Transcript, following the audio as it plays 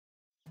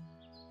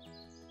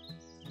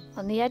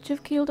On the edge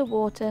of Kielder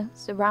Water,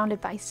 surrounded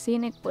by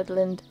scenic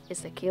woodland,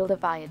 is the Kielder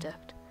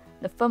Viaduct,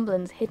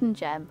 Northumberland's hidden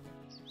gem.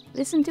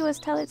 Listen to us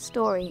tell its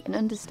story and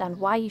understand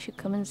why you should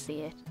come and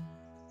see it.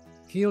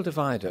 Kielder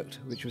Viaduct,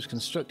 which was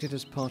constructed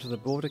as part of the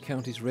Border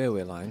Counties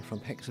railway line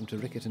from Hexham to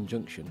Riccarton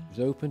Junction, was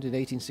opened in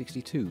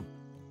 1862.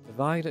 The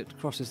viaduct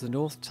crosses the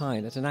North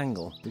Tyne at an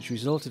angle, which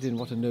resulted in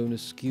what are known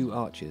as skew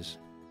arches.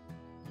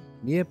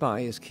 Nearby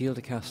is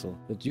Kielder Castle,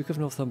 the Duke of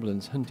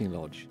Northumberland's hunting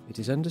lodge. It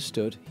is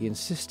understood he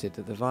insisted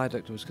that the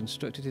viaduct was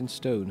constructed in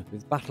stone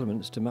with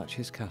battlements to match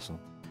his castle.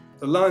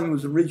 The line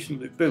was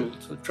originally built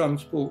to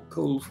transport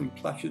coal from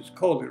Plashet's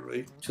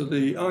colliery to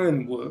the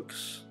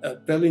ironworks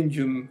at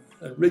Bellingham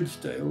and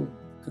Ridgedale.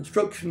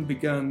 Construction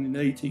began in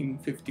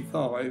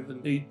 1855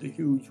 and needed a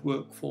huge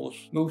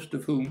workforce, most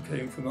of whom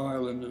came from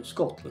Ireland and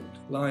Scotland.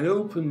 The line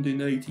opened in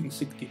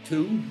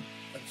 1862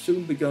 and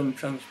soon began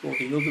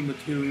transporting other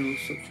materials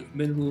such as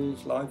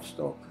minerals,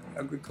 livestock,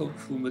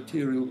 agricultural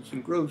materials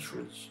and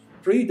groceries.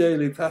 3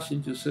 daily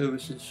passenger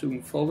services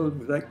soon followed,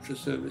 with extra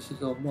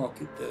services on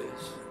market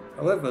days.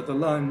 However, the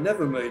line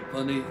never made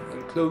money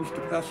and closed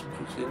to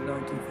passengers in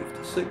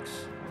 1956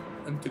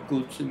 and to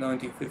goods in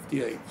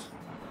 1958.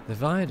 The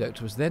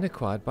viaduct was then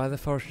acquired by the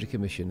Forestry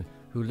Commission,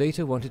 who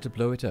later wanted to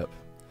blow it up.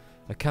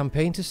 A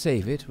campaign to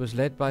save it was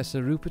led by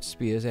Sir Rupert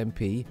Spears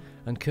MP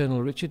and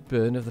Colonel Richard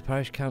Byrne of the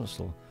Parish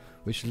Council,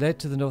 which led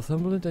to the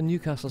Northumberland and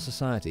Newcastle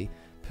Society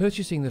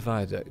purchasing the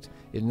viaduct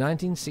in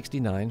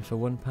 1969 for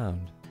 £1.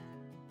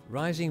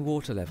 Rising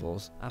water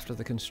levels after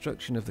the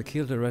construction of the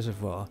Kielder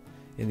Reservoir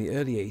in the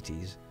early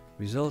 80s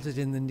resulted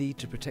in the need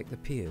to protect the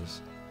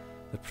piers.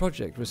 The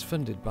project was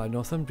funded by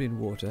Northumbrian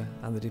Water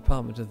and the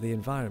Department of the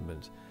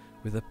Environment,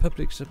 with a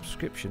public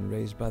subscription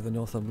raised by the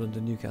Northumberland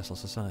and Newcastle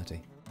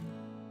Society.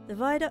 The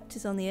viaduct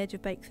is on the edge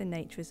of Bakeford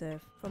Nature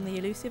Reserve. From the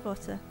elusive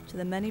otter to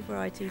the many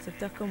varieties of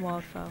duck and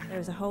wildfowl, there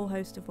is a whole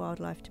host of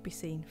wildlife to be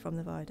seen from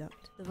the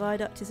viaduct. The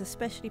viaduct is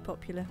especially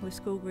popular with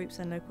school groups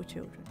and local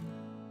children.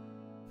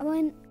 I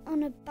went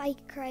on a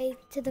bike ride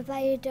to the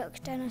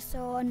viaduct and I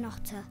saw an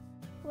otter.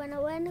 When I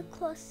went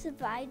across the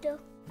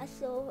viaduct, I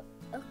saw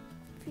a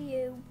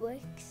few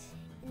bricks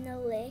in the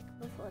lake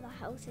before the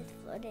house is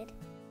flooded.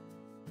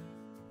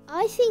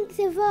 I think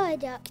the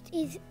viaduct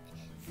is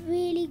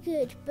really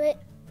good,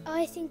 but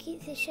I think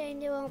it's a shame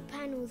there aren't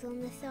panels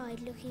on the side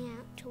looking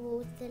out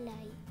towards the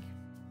lake.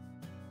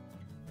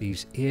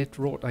 These 8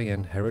 wrought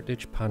iron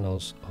heritage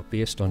panels are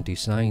based on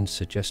designs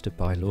suggested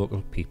by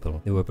local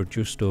people. They were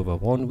produced over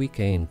one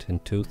weekend in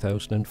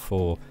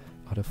 2004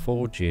 at a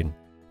forging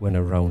when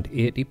around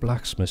 80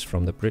 blacksmiths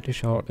from the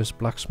British Artists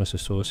Blacksmiths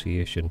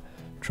Association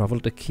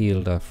travelled to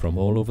Kielder from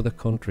all over the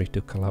country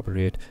to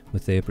collaborate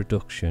with their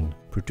production,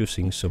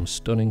 producing some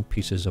stunning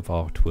pieces of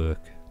artwork.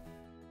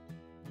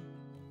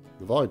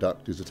 The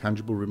viaduct is a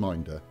tangible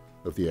reminder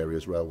of the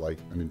area's railway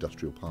and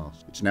industrial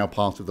past. It's now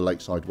part of the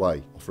Lakeside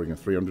Way, offering a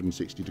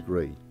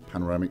 360-degree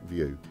panoramic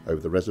view over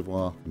the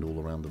reservoir and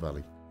all around the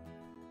valley.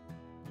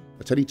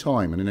 At any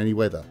time and in any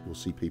weather, you'll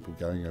see people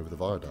going over the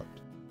viaduct,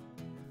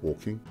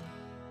 walking,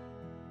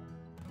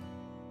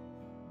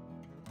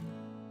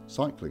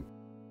 cycling,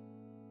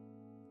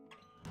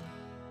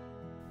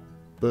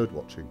 bird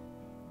watching,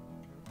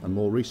 and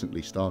more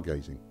recently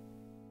stargazing.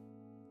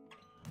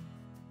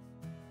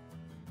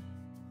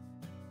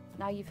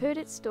 Now you've heard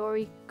its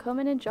story, come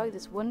and enjoy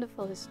this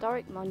wonderful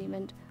historic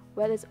monument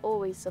where there's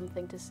always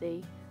something to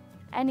see.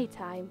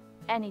 Anytime,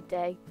 any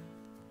day,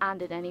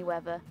 and in any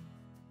weather.